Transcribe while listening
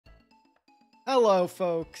Hello,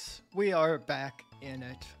 folks. We are back in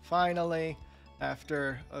it, finally,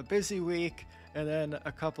 after a busy week and then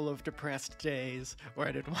a couple of depressed days where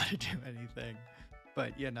I didn't want to do anything.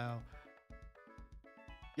 But, you know,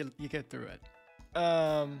 you get through it.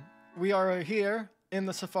 We are here in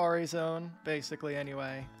the Safari Zone, basically,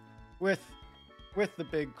 anyway, with the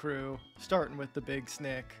big crew, starting with the Big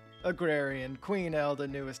Snick, Agrarian, Queen Elda,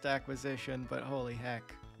 newest acquisition, but holy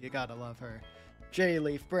heck, you gotta love her.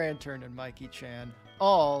 J-Leaf, Brantern, and Mikey Chan,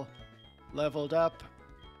 all leveled up,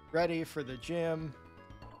 ready for the gym.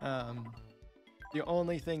 The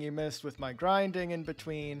only thing you missed with my grinding in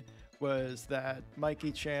between was that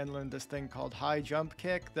Mikey Chan learned this thing called high jump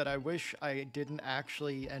kick that I wish I didn't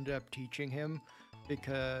actually end up teaching him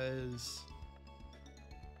because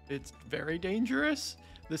it's very dangerous.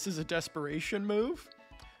 This is a desperation move.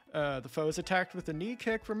 The foe is attacked with a knee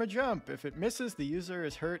kick from a jump. If it misses, the user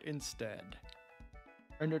is hurt instead.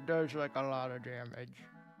 And it does like a lot of damage.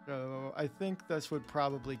 So I think this would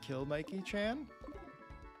probably kill Mikey Chan.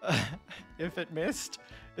 If it missed.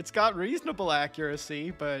 It's got reasonable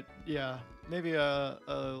accuracy, but yeah, maybe a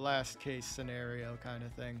last case scenario kind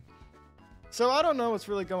of thing. So I don't know what's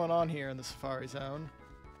really going on here in the Safari Zone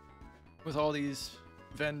with all these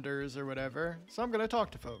vendors or whatever. So I'm going to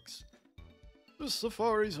talk to folks. The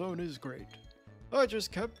Safari Zone is great. I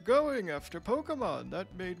just kept going after Pokemon.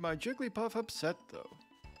 That made my Jigglypuff upset though.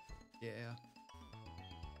 Yeah.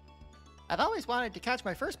 I've always wanted to catch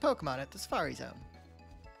my first Pokemon at the Safari Zone.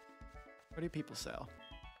 What do people sell?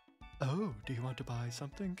 Oh, do you want to buy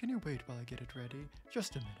something? Can you wait while I get it ready?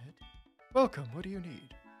 Just a minute. Welcome, what do you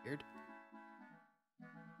need? Weird.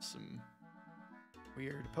 Some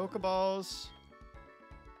weird Pokeballs.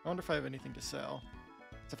 I wonder if I have anything to sell.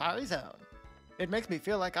 Safari Zone. It makes me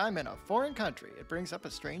feel like I'm in a foreign country. It brings up a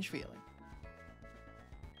strange feeling.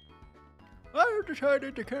 I've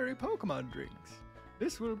decided to carry Pokemon drinks.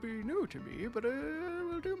 This will be new to me, but I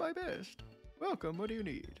will do my best. Welcome, what do you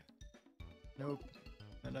need? Nope,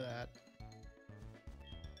 none of that.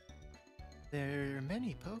 There are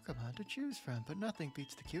many Pokemon to choose from, but nothing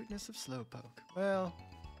beats the cuteness of Slowpoke. Well,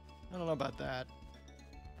 I don't know about that.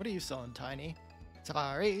 What are you selling, Tiny?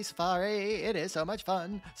 Safari, Safari, it is so much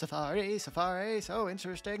fun. Safari, Safari, so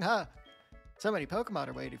interesting, huh? So many Pokemon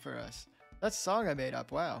are waiting for us. That's a song I made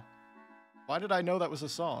up, wow. Why did I know that was a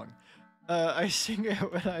song? I sing it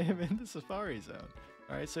when I am in the Safari Zone.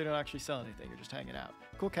 Alright, so you don't actually sell anything, you're just hanging out.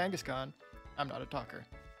 Cool Kangaskhan. I'm not a talker.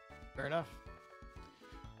 Fair enough.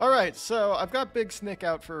 Alright, so I've got Big Snick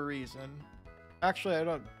out for a reason. Actually,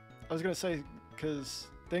 I was gonna say, because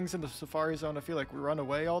things in the Safari Zone, I feel like we run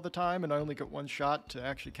away all the time, and I only get one shot to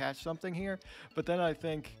actually catch something here. But then I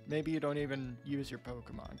think maybe you don't even use your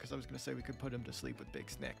Pokemon, because I was gonna say we could put him to sleep with Big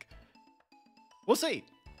Snick. We'll see!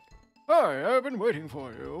 Hi, I've been waiting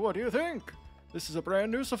for you. What do you think? This is a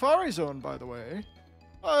brand new Safari Zone, by the way.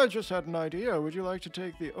 I just had an idea. Would you like to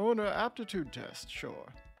take the owner aptitude test? Sure.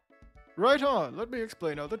 Right on. Let me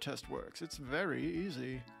explain how the test works. It's very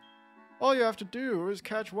easy. All you have to do is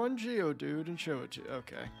catch one Geodude and show it to you.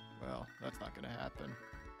 Okay, well, that's not going to happen.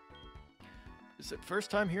 Is it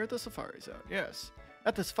first time here at the Safari Zone? Yes.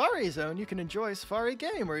 At the Safari Zone, you can enjoy a Safari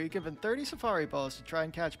game where you're given 30 Safari Balls to try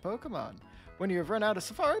and catch Pokemon. When you have run out of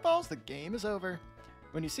Safari Balls, the game is over.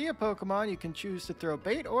 When you see a Pokemon, you can choose to throw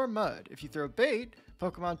bait or mud. If you throw bait,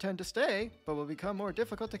 Pokemon tend to stay, but will become more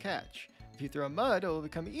difficult to catch. If you throw mud, it will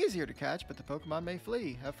become easier to catch, but the Pokemon may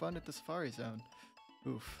flee. Have fun at the Safari Zone.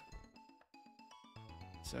 Oof.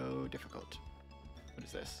 So difficult. What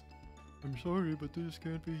is this? I'm sorry, but this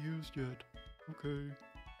can't be used yet. Okay.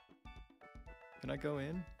 Can I go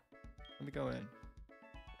in? Let me go in.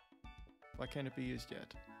 Why can't it be used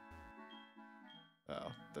yet?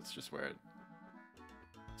 Oh, that's just where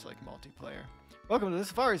it's like multiplayer. Welcome to the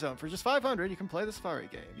Safari Zone. For just 500, you can play the Safari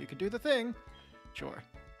game. You can do the thing. Sure.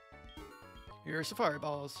 Here are Safari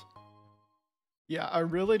Balls. Yeah, I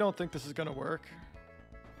really don't think this is going to work.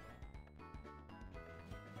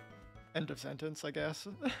 End of sentence, I guess.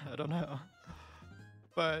 I don't know.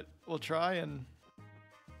 But we'll try and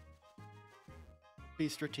be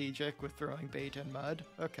strategic with throwing bait and mud.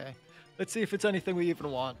 Okay. Let's see if it's anything we even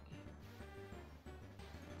want.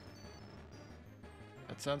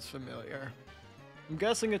 That sounds familiar. I'm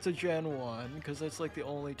guessing it's a Gen 1, because that's like the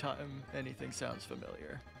only time anything sounds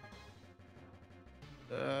familiar.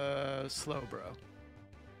 Slowbro.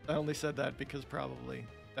 I only said that because probably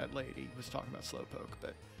that lady was talking about Slowpoke,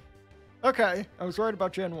 but... Okay, I was right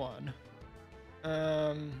about Gen 1.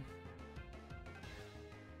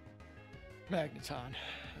 Magneton.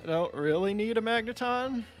 I don't really need a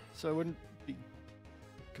Magneton, so I wouldn't be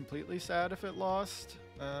completely sad if it lost.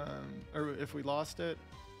 Or if we lost it.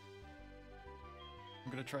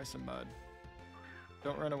 I'm gonna try some mud.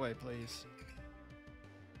 Don't run away, please.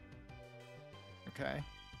 Okay.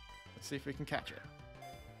 Let's see if we can catch it.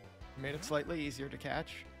 Made it slightly easier to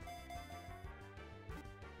catch.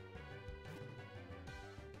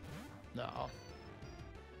 No.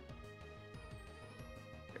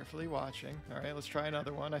 Carefully watching. Alright, let's try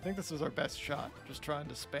another one. I think this is our best shot. Just trying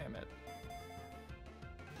to spam it.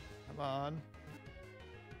 Come on.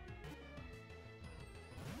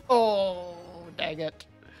 Oh, dang it.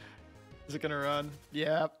 Is it gonna run?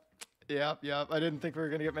 Yep. Yep, yep. I didn't think we were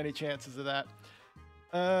gonna get many chances of that.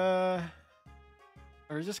 Are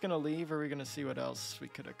we just gonna leave, or are we gonna see what else we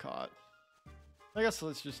could have caught? I guess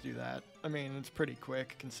let's just do that. I mean, it's pretty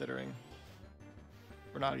quick, considering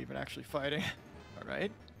we're not even actually fighting.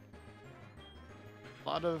 Alright. A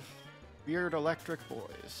lot of weird electric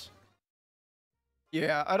boys.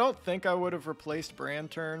 Yeah, I don't think I would have replaced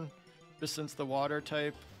Brand Turn, just since the water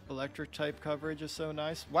type, electric type coverage is so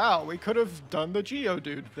nice. Wow, we could have done the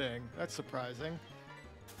Geodude thing. That's surprising.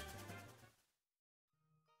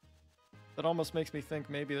 That almost makes me think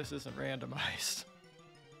maybe this isn't randomized.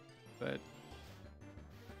 But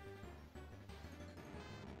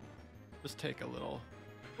just take a little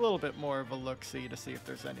bit more of a look-see to see if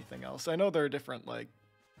there's anything else. I know there are different, like,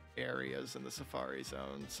 areas in the Safari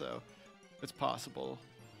Zone, so it's possible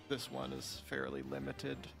this one is fairly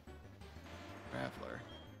limited. Traveler.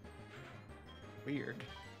 Weird.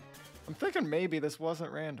 I'm thinking maybe this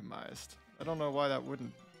wasn't randomized. I don't know why that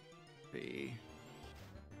wouldn't be.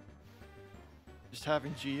 Just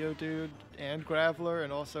having Geodude and Graveler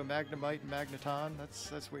and also Magnemite and Magneton,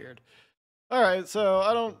 that's weird. Alright, so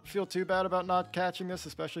I don't feel too bad about not catching this,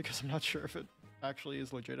 especially because I'm not sure if it actually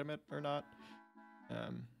is legitimate or not.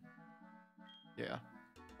 Yeah.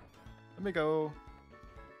 Let me go.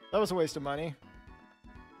 That was a waste of money.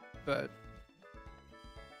 But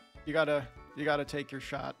you gotta take your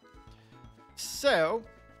shot. So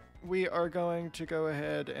we are going to go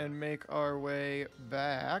ahead and make our way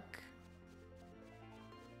back.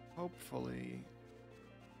 Hopefully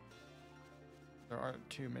there aren't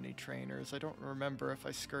too many trainers. I don't remember if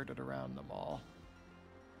I skirted around them all.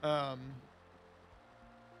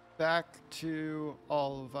 Back to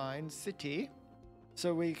Olivine City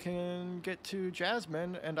so we can get to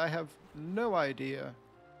Jasmine, and I have no idea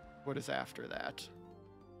what is after that.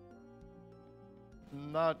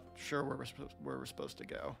 Not sure where we're supposed to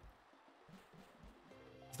go.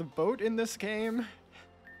 Is the boat in this game?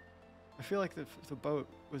 I feel like the boat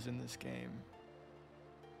was in this game.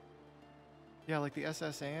 Yeah, like the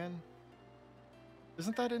SS Anne.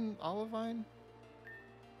 Isn't that in Olivine?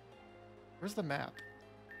 Where's the map?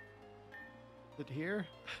 Is it here?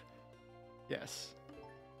 Yes.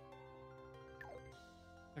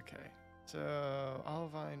 Okay, so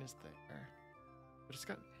Olivine is there. But it's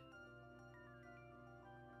got...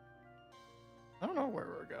 I don't know where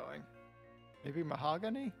we're going. Maybe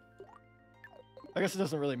Mahogany? I guess it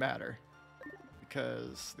doesn't really matter,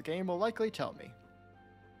 because the game will likely tell me.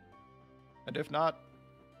 And if not,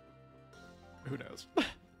 who knows?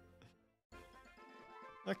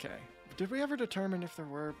 Okay. Did we ever determine if there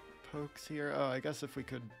were pokes here? Oh, I guess if we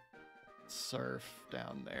could surf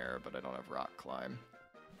down there, but I don't have rock climb.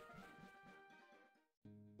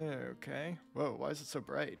 Okay. Whoa, why is it so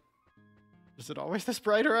bright? Is it always this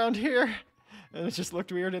bright around here? And it just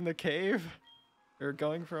looked weird in the cave? Or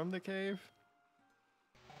going from the cave?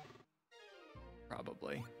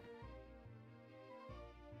 Probably.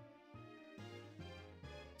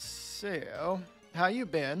 So, how you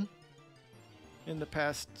been in the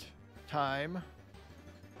past time?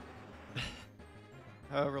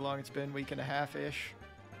 However long it's been, week and a half-ish,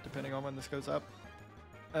 depending on when this goes up.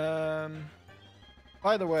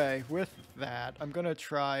 By the way, with that, I'm gonna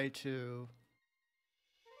try to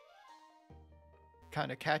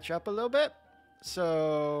kind of catch up a little bit.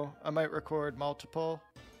 So I might record multiple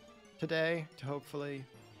today to hopefully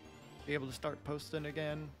be able to start posting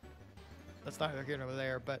again. That's neither here nor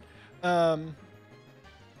there, but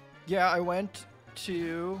yeah, I went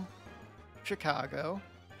to Chicago.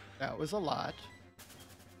 That was a lot.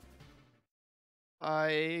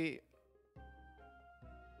 I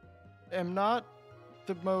am not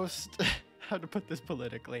the most how to put this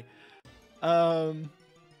politically.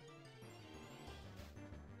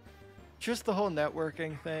 Just the whole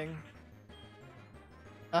networking thing.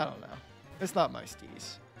 I don't know. It's not my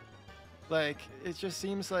steez. Like, it just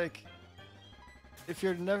seems like if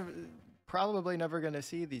you're probably never gonna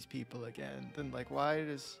see these people again, then like why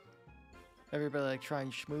does everybody like try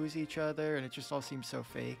and schmooze each other, and it just all seems so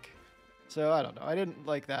fake. So I don't know. I didn't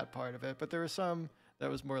like that part of it, but there was some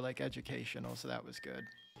that was more like educational, so that was good.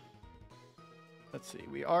 Let's see.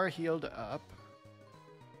 We are healed up.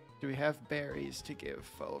 Do we have berries to give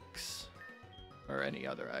folks? Or any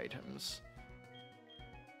other items?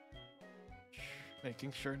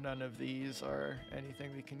 Making sure none of these are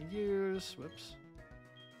anything we can use. Whoops.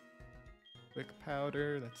 Quick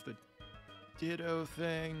powder, that's the ditto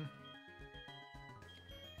thing.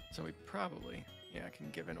 So we probably, yeah,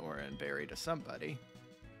 can give an Oran berry to somebody.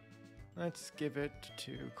 Let's give it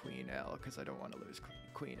to Queen L, because I don't want to lose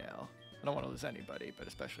Queen L. I don't want to lose anybody, but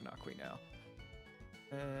especially not Queen L.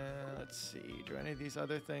 Let's see, do any of these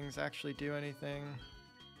other things actually do anything?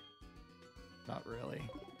 Not really.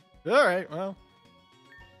 Alright, well.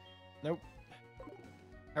 Nope.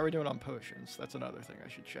 How are we doing on potions? That's another thing I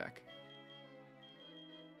should check.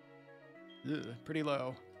 Ugh, pretty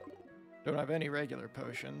low. Don't have any regular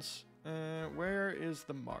potions. Where is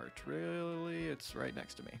the mart? Really? It's right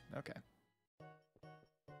next to me. Okay.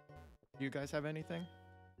 Do you guys have anything?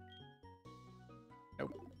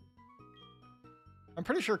 Nope. I'm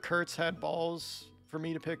pretty sure Kurt's had balls for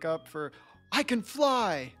me to pick up for... I can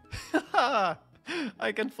fly!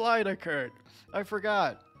 I can fly to Kurt. I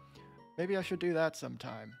forgot. Maybe I should do that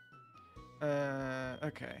sometime.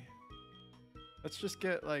 Okay. Let's just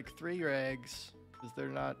get like 3 eggs, because they're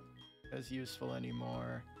not as useful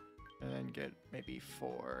anymore. And then get maybe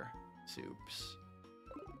 4 soups.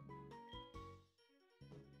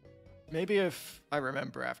 Maybe if I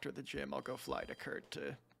remember after the gym, I'll go fly to Kurt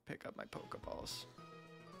to pick up my Pokeballs.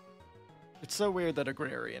 It's so weird that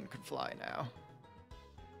Agrarian could fly now.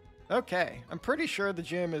 Okay, I'm pretty sure the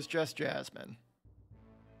gym is just Jasmine.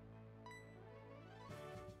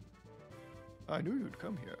 I knew you'd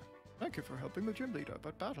come here. Thank you for helping the gym leader,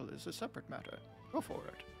 but battle is a separate matter. Go for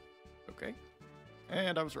it. Okay.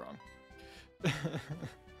 And I was wrong.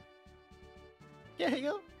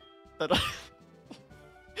 Giggle? I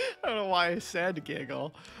don't know why I said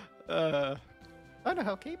giggle. I know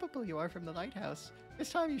how capable you are from the lighthouse. This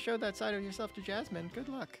time you showed that side of yourself to Jasmine. Good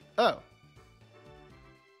luck. Oh.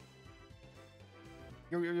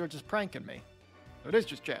 You're just pranking me. It is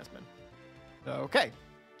just Jasmine. Okay.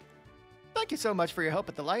 Thank you so much for your help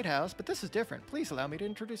at the lighthouse, but this is different. Please allow me to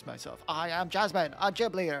introduce myself. I am Jasmine, a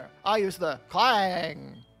gym leader. I use the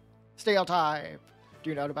Clang Steel type. Do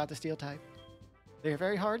you know about the Steel type? They are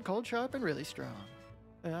very hard, cold, sharp, and really strong.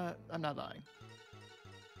 I'm not lying.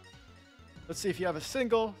 Let's see if you have a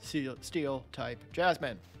single Steel type.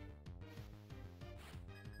 Jasmine.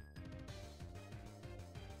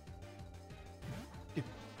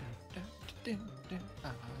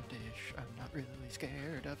 Oddish. I'm not really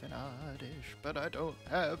scared of an Oddish, but I don't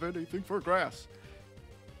have anything for grass.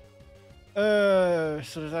 So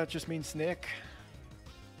does that just mean Snick?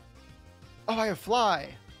 Oh, I have Fly.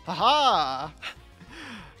 Haha!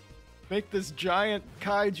 Make this giant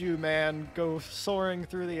kaiju man go soaring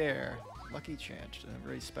through the air. Lucky chant. A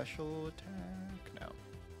very special attack. No.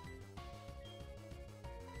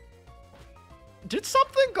 Did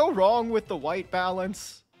something go wrong with the white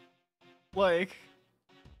balance? Like,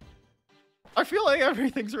 I feel like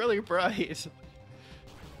everything's really bright.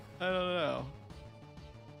 I don't know.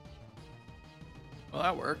 Well,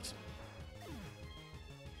 that worked.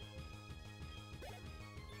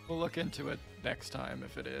 We'll look into it next time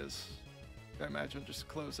if it is. I imagine just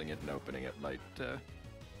closing it and opening it might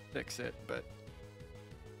fix it, but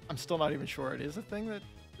I'm still not even sure it is a thing that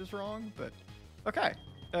is wrong, but okay.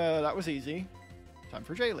 That was easy. Time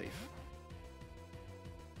for J-Leaf.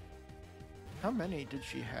 How many did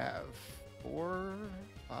she have? 4?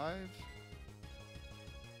 5?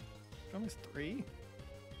 Only 3?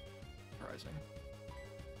 Surprising.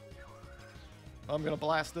 Well, I'm gonna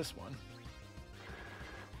blast this one.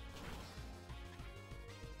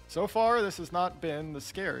 So far, this has not been the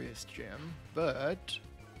scariest gym, but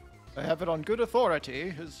I have it on good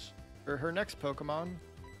authority. Her next Pokemon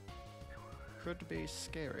could be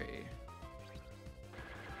scary.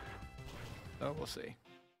 Oh, we'll see.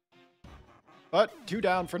 But 2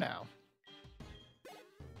 down for now.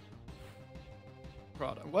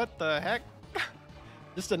 Prada. What the heck?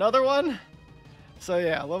 Just another one? So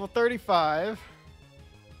yeah, level 35.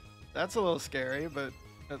 That's a little scary, but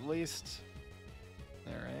at least...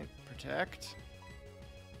 Alright, protect.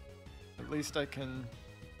 At least I can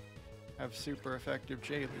have super effective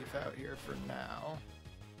J-Leaf out here for now.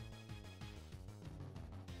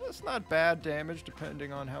 That's not bad damage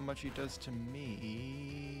depending on how much he does to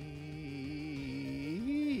me.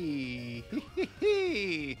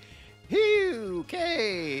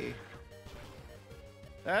 Okay.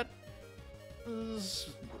 That was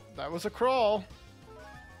a crawl.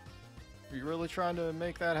 You're really trying to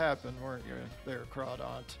make that happen, weren't you, there,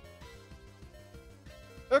 Crawdont?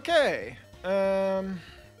 Okay.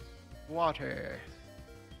 Water.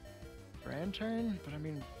 Brandturn, but I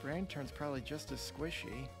mean, Brandturn's probably just as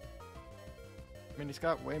squishy. I mean, he's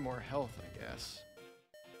got way more health, I guess.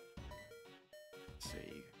 Let's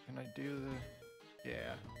see, can I do the...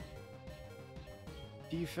 Yeah.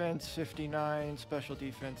 Defense 59, special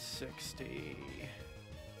defense 60.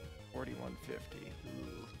 4150.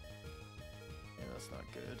 Ooh. Yeah, that's not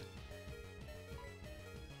good.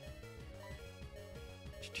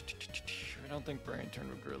 I don't think Brandturn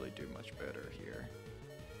would really do much better here.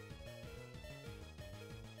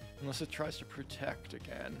 Unless it tries to protect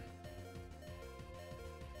again.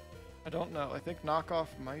 I don't know. I think knockoff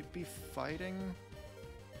might be fighting.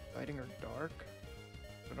 Fighting or dark.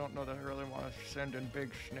 I don't know that I really want to send in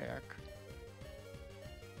Big Snack.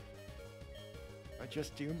 I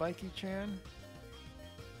just do Mikey-chan?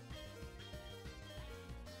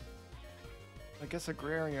 I guess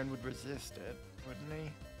Agrarian would resist it, wouldn't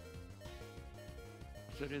he?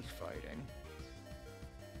 Because it is fighting.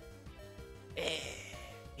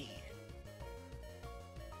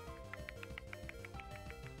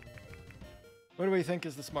 What do we think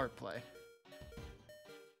is the smart play?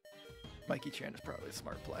 Mikey-chan is probably a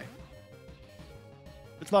smart play.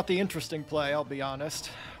 It's not the interesting play, I'll be honest,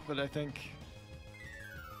 but I think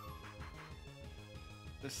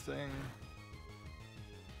this thing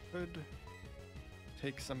could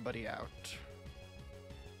take somebody out.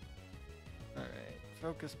 Alright,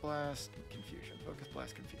 Focus Blast, Confusion. Focus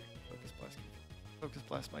Blast, Confusion. Focus Blast, Confusion. Focus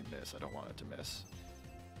Blast might miss. I don't want it to miss.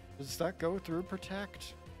 Does that go through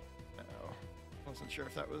Protect? No. Wasn't sure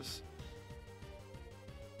if that was...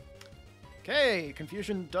 Okay,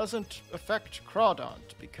 Confusion doesn't affect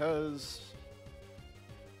Crawdaunt because...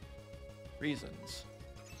 reasons.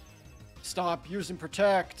 Stop using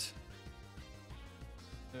Protect!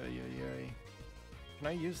 Can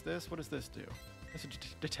I use this? What does this do? This is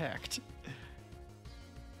Detect.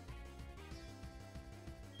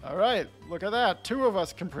 Alright, look at that. 2 of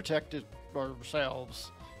us can protect it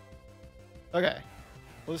ourselves. Okay.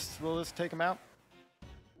 Will this take him out?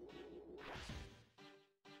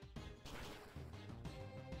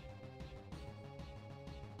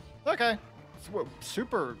 Okay. It's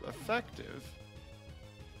super effective.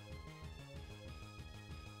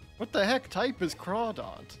 What the heck type is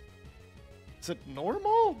Crawdaunt? Is it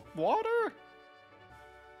normal? Water?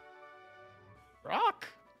 Rock?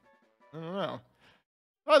 I don't know.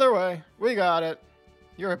 Either way, we got it.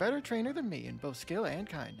 You're a better trainer than me in both skill and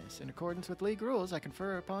kindness. In accordance with league rules, I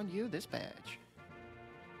confer upon you this badge.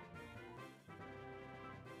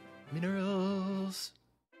 Minerals.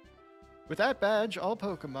 With that badge, all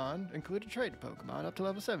Pokemon, including traded Pokemon up to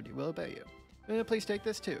level 70, will obey you. Please take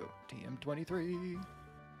this too. TM23.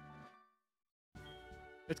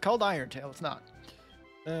 It's called Iron Tail, it's not.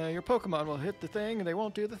 Your Pokemon will hit the thing and they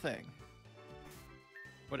won't do the thing.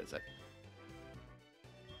 What is it?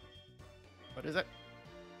 What is it?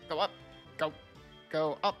 Go up.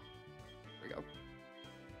 Go up. There we go.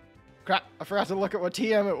 Crap, I forgot to look at what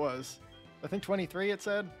TM it was. I think 23 it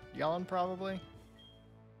said. Yawn probably.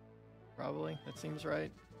 Probably, that seems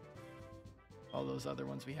right. All those other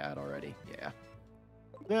ones we had already. Yeah.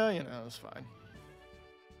 Yeah, you know, it's fine.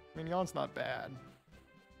 I mean, Yawn's not bad.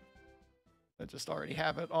 I just already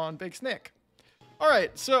have it on Big Snick.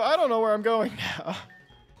 Alright, so I don't know where I'm going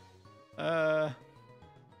now.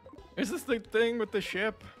 Is this the thing with the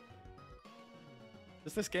ship?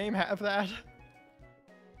 Does this game have that? Do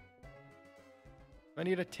I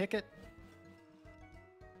need a ticket?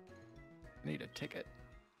 I need a ticket.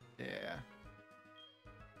 Yeah.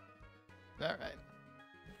 Alright.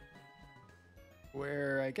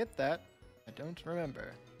 Where I get that, I don't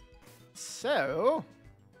remember. So...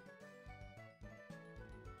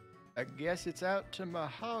 I guess it's out to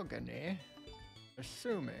Mahogany,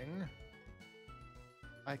 assuming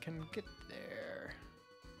I can get there.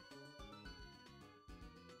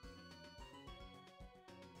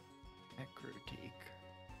 Necrotique.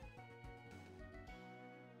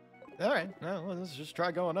 Alright, well, let's just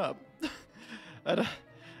try going up. I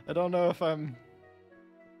don't know if I'm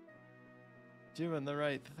doing the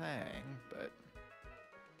right thing, but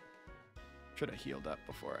should have healed up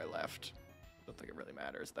before I left. Don't think it really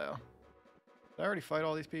matters though. Did I already fight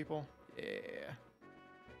all these people? Yeah.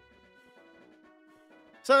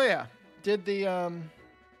 So yeah, did the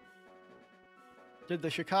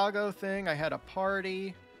Chicago thing. I had a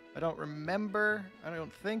party. I don't remember. I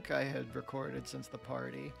don't think I had recorded since the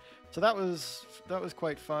party. So that was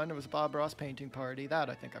quite fun. It was a Bob Ross painting party. That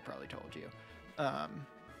I think I probably told you.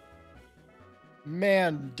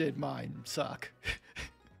 Man, did mine suck.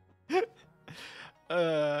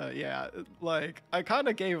 Yeah, like, I kind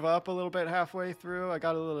of gave up a little bit halfway through. I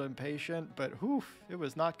got a little impatient, but whew, it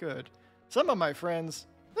was not good. Some of my friends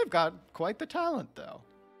They've got quite the talent, though.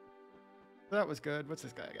 That was good. What's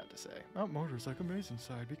this guy got to say? Mount Mortar's like a mason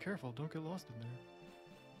side. Be careful. Don't get lost in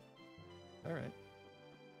there. All right.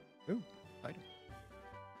 Ooh, item.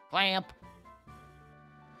 Clamp.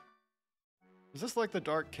 Is this like the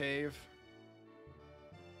dark cave?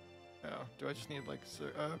 Oh, do I just need like...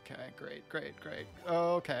 Okay, great.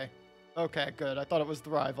 Okay. Okay, good. I thought it was the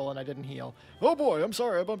rival and I didn't heal. Oh boy, I'm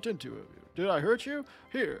sorry I bumped into it. Did I hurt you?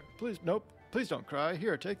 Here, please, nope. Please don't cry.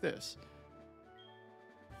 Here, take this.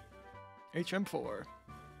 HM4.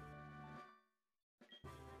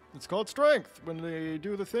 It's called strength. When they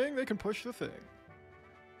do the thing, they can push the thing.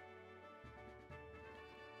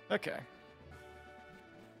 Okay.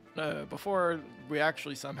 Before we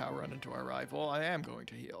actually somehow run into our rival, I am going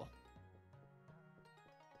to heal.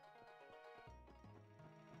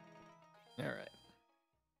 Alright.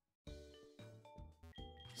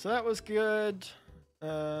 So that was good.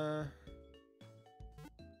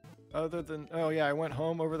 Other than... Oh yeah, I went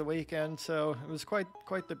home over the weekend, so it was quite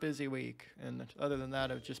the busy week. And other than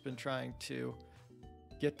that, I've just been trying to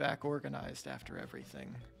get back organized after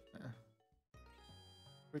everything.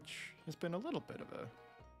 Which has been a little bit of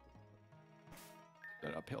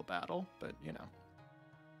an uphill battle, but you know.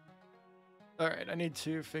 Alright, I need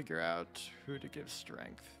to figure out who to give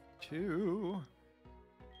strength to.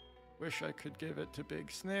 Wish I could give it to Big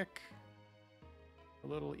Snick. A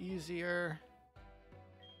little easier.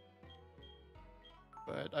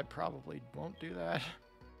 But I probably won't do that,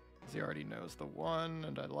 because he already knows the one,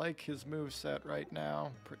 and I like his moveset right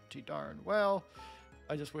now pretty darn well.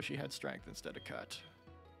 I just wish he had strength instead of cut.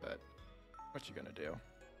 But what you gonna do?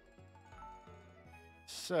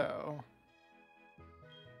 So,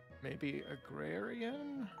 maybe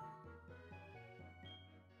Agrarian?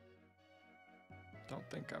 Don't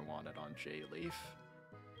think I want it on J-Leaf.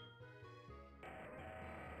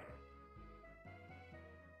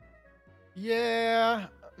 Yeah,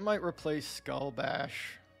 might replace Skull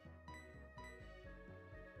Bash.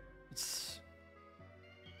 It's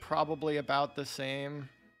probably about the same.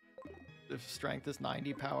 If strength is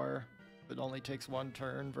 90 power, it only takes one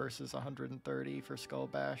turn versus 130 for Skull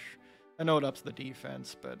Bash. I know it ups the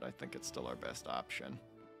defense, but I think it's still our best option.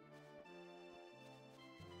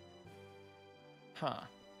 Huh.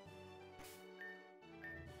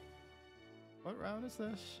 What route is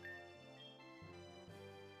this?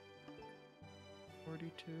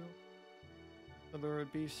 42. So there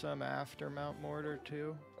would be some after Mount Mortar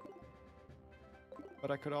too.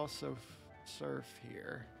 But I could also surf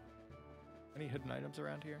here. Any hidden items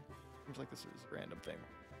around here? Seems like this is a random thing.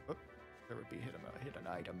 Oh, there would be hidden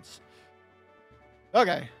items.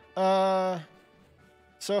 Okay.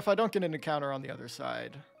 So if I don't get an encounter on the other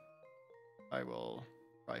side, I will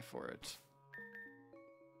try for it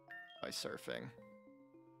by surfing.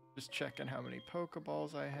 Just checking how many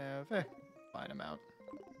Pokeballs I have. Fine amount.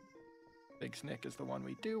 Big Snick is the one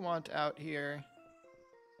we do want out here,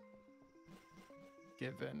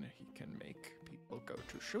 given he can make people go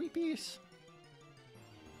to Sweepies.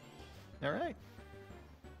 Alright.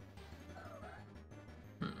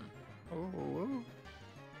 Oh.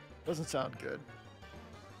 Doesn't sound good.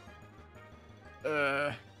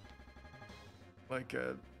 Like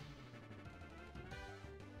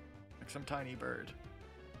some tiny bird.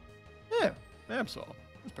 Yeah, Absol.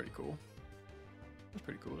 That's pretty cool. That's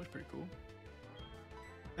pretty cool.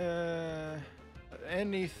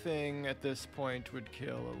 Anything at this point would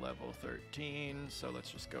kill a level 13, so let's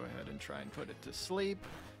just go ahead and try and put it to sleep.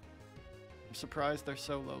 I'm surprised they're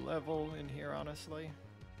so low level in here, honestly.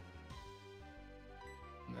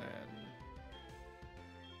 And then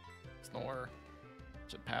Snore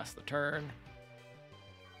should pass the turn.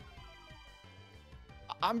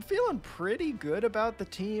 I'm feeling pretty good about the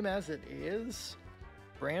team as it is.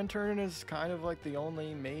 Brantern is kind of like the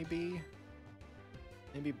only maybe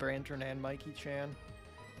Brantern and Mikey Chan.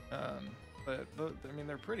 But I mean,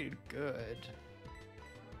 they're pretty good.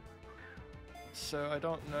 So I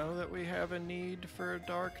don't know that we have a need for a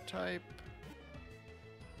dark type.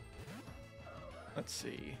 Let's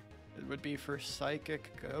see. It would be for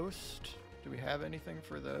Psychic Ghost. Do we have anything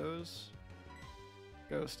for those?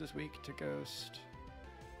 Ghost is weak to Ghost.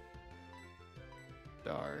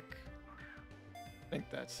 Dark. I think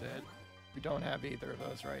that's it. We don't have either of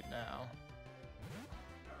those right now.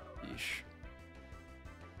 Yeesh.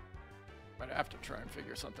 Might have to try and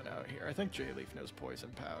figure something out here. I think J-Leaf knows Poison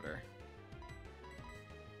Powder.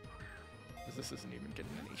 Because this isn't even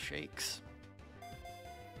getting any shakes.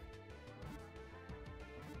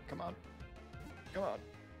 Come on. Come on.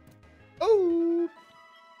 Oh!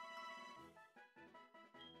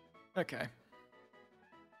 Okay.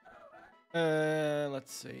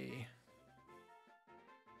 Let's see.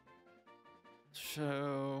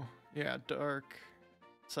 So, yeah, dark,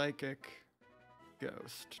 psychic,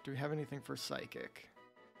 ghost. Do we have anything for psychic?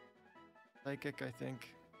 Psychic, I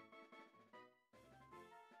think,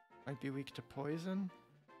 might be weak to poison.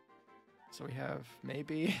 So we have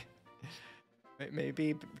maybe,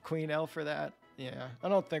 maybe Queen L for that. Yeah, I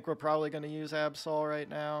don't think we're probably going to use Absol right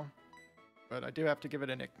now, but I do have to give it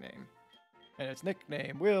a nickname. And its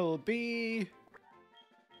nickname will be...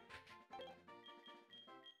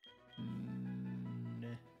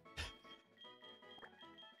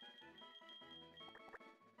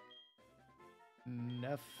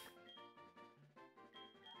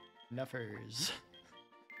 Nuffers.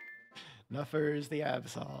 Nuffers the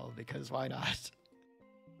Absol, because why not?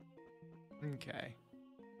 Okay.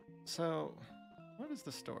 So, what is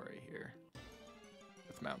the story here?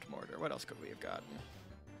 With Mount Mortar, what else could we have gotten?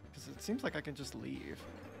 Because it seems like I can just leave.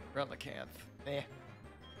 Run the canth. Eh.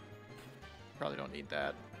 Probably don't need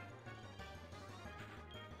that.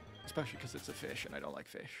 Especially because it's a fish, and I don't like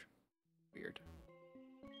fish. Weird.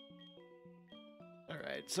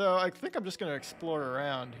 Alright, so I think I'm just going to explore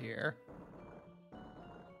around here.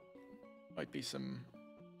 Might be some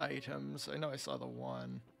items. I know I saw the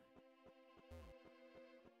one.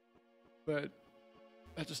 But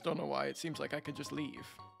I just don't know why. It seems like I could just leave.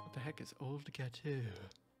 What the heck is Old Gâteau?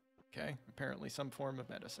 Okay, apparently some form of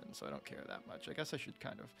medicine, so I don't care that much. I guess I should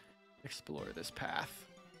kind of explore this path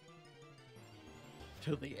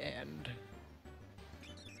till the end.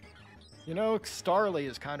 You know, Starly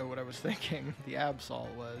is kind of what I was thinking the Absol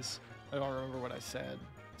was. I don't remember what I said.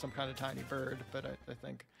 Some kind of tiny bird, but I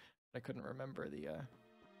think I couldn't remember the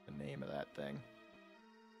name of that thing.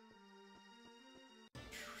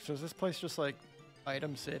 So is this place just like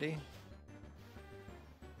Item City?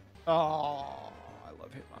 Oh, I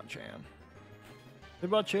love Hitmonchan.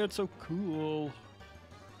 Hitmonchan's so cool.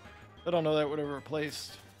 I don't know that would have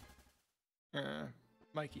replaced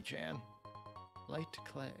Mikey-chan. Light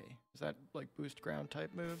Clay. Is that like boost ground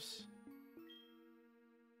type moves?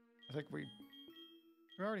 I think we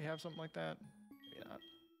already have something like that. Maybe not.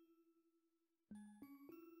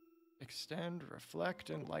 Extend, reflect,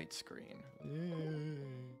 and light screen. Yay.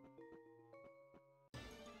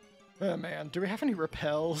 Oh man, do we have any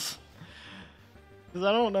repels? Because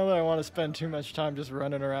I don't know that I want to spend too much time just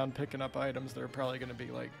running around picking up items that are probably going to be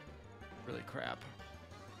like really crap.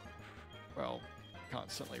 Well,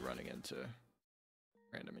 constantly running into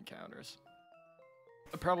random encounters.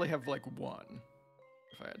 I'd probably have like one,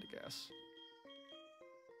 if I had to guess.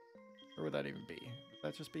 Where would that even be? Would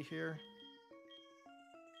that just be here?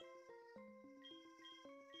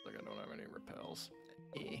 Like I don't have any repels.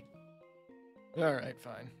 Alright,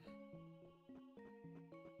 fine.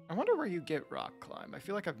 I wonder where you get rock climb. I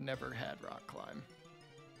feel like I've never had rock climb.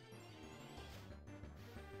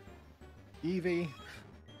 Eevee.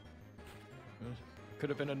 Could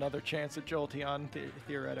have been another chance at Jolteon,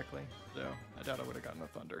 theoretically. So, I doubt I would have gotten a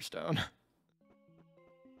Thunderstone.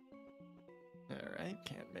 Alright,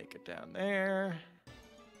 can't make it down there.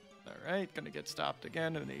 Alright, gonna get stopped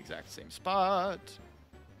again in the exact same spot.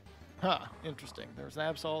 Huh, interesting. There's an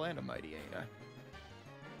Absol and a Mightyena.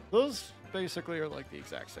 Those basically are like the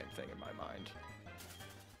exact same thing in my mind.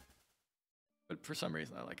 But for some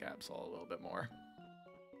reason I like Absol a little bit more.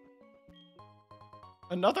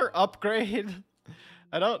 Another upgrade?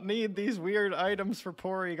 I don't need these weird items for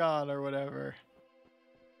Porygon or whatever.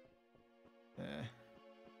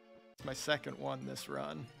 It's my second one this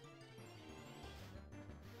run.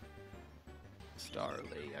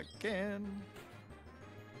 Starly again.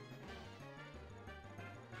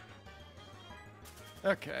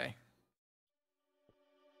 Okay.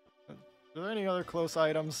 Are there any other close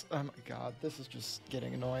items? Oh my god, this is just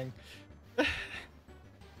getting annoying.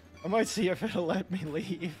 I might see if it'll let me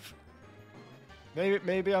leave.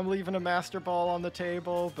 Maybe I'm leaving a Master Ball on the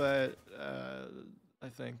table, but I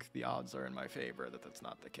think the odds are in my favor that that's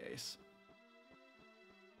not the case.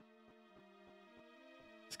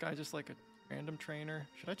 This guy just like a random trainer.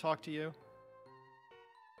 Should I talk to you?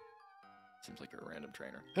 Seems like you're a random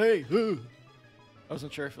trainer. Hey, who? I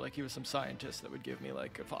wasn't sure if like he was some scientist that would give me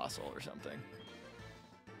like a fossil or something.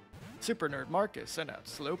 Super Nerd Marcus sent out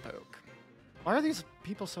Slowpoke. Why are these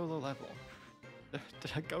people so low level?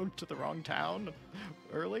 Did I go to the wrong town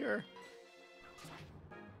earlier?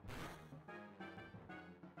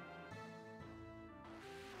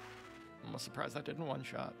 I'm almost surprised that didn't one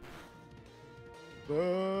shot.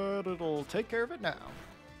 But it'll take care of it now.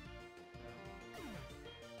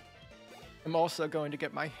 I'm also going to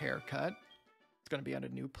get my hair cut. It's going to be at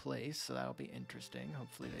a new place, so that'll be interesting.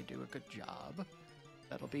 Hopefully they do a good job.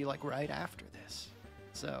 That'll be like right after this.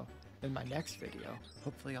 So in my next video,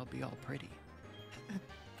 hopefully I'll be all pretty.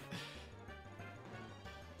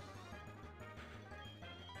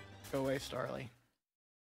 Go away, Starly.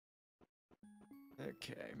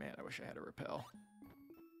 Okay, man, I wish I had a repel.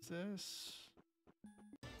 Is this?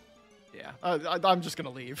 Yeah, I'm just gonna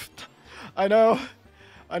leave. I know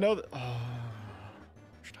that. Oh,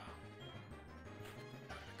 stop.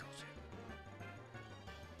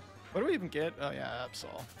 What do we even get? Oh yeah,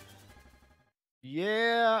 Absol.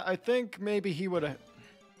 Yeah, I think maybe he would have.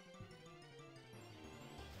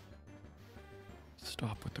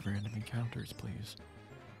 Stop with the random encounters, please.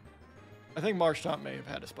 I think Marshtomp may have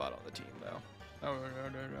had a spot on the team, though. I would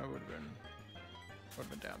have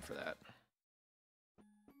been down for that.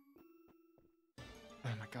 Oh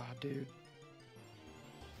my god, dude.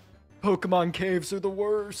 Pokemon caves are the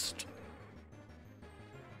worst.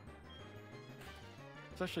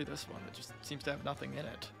 Especially this one that just seems to have nothing in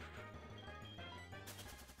it.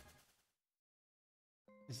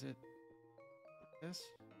 Is it this?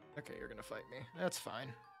 Okay, you're gonna fight me. That's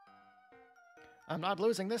fine. I'm not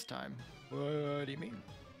losing this time. What do you mean?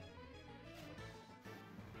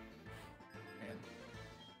 Man,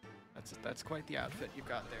 that's quite the outfit you've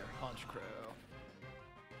got there, Honchkrow.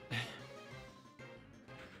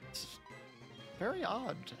 It's very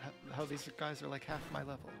odd how these guys are like half my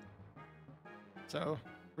level. So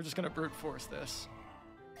we're just gonna brute force this.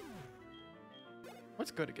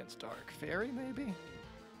 What's good against Dark? Fairy, maybe?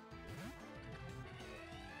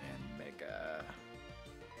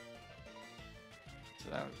 So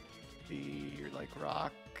that would be like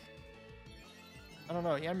rock. I don't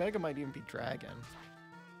know. Yeah, Mega might even be dragon.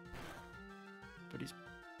 But he's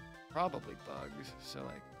probably bugs. So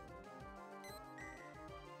like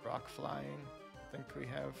rock flying. I think we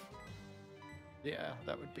have. Yeah,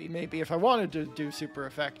 that would be maybe if I wanted to do super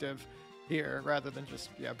effective here rather than just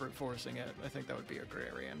brute forcing it. I think that would be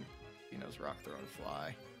Agrarian. He knows rock, throw, and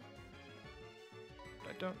fly. But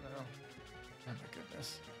I don't know. Oh my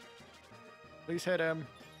goodness. Please hit him.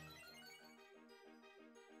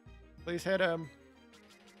 Please hit him.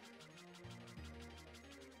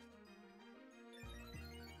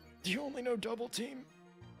 Do you only know double team?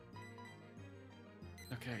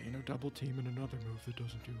 Okay, you know double team and another move that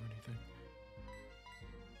doesn't do anything.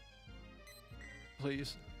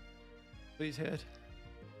 Please. Please hit.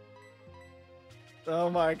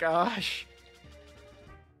 Oh my gosh.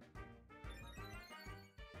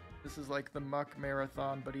 This is like the Muck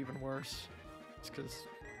Marathon, but even worse. It's because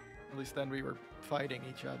at least then we were fighting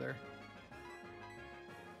each other.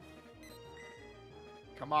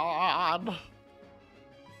 Come on!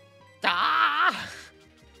 Ah!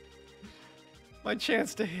 My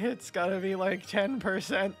chance to hit's gotta be like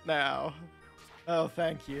 10% now. Oh,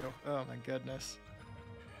 thank you. Oh my goodness.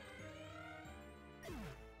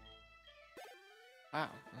 Wow,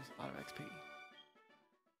 that's a lot of XP.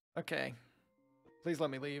 Okay. Please let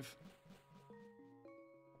me leave.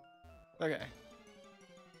 Okay.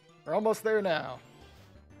 We're almost there now.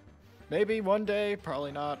 Maybe one day,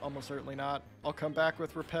 probably not, almost certainly not. I'll come back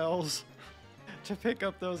with repels to pick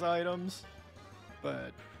up those items.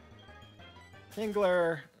 But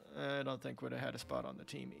Kingler, I don't think would have had a spot on the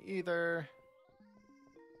team either.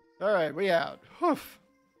 Alright, we out. Whew.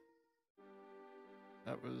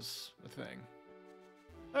 That was the thing.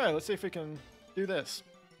 Alright, let's see if we can do this.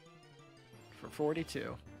 For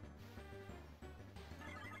 42.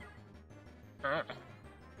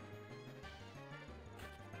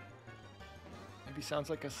 Maybe sounds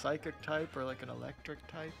like a psychic type or like an electric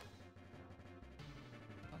type.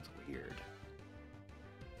 Sounds weird.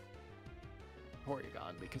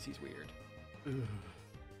 Porygon, because he's weird. Yeah,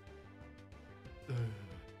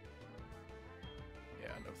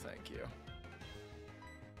 no thank you.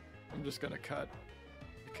 I'm just gonna cut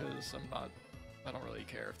because I don't really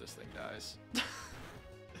care if this thing dies.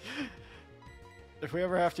 If we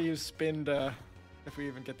ever have to use Spinda, if we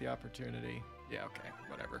even get the opportunity. Yeah, okay,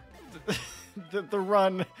 whatever. The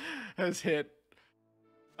run has hit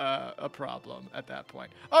a problem at that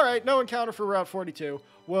point. All right, no encounter for Route 42.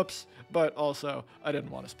 Whoops, but also I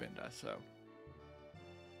didn't want to Spinda, so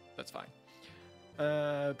that's fine.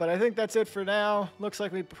 But I think that's it for now. Looks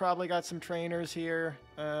like we probably got some trainers here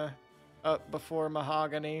up before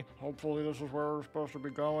Mahogany. Hopefully this is where we're supposed to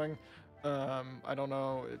be going. I don't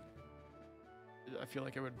know. I feel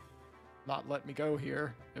like it would not let me go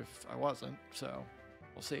here if I wasn't, so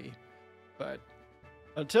we'll see. But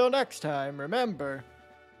until next time, remember,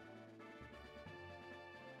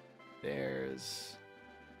 there's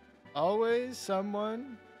always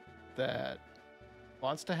someone that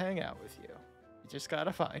wants to hang out with you. You just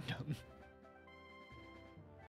gotta find them.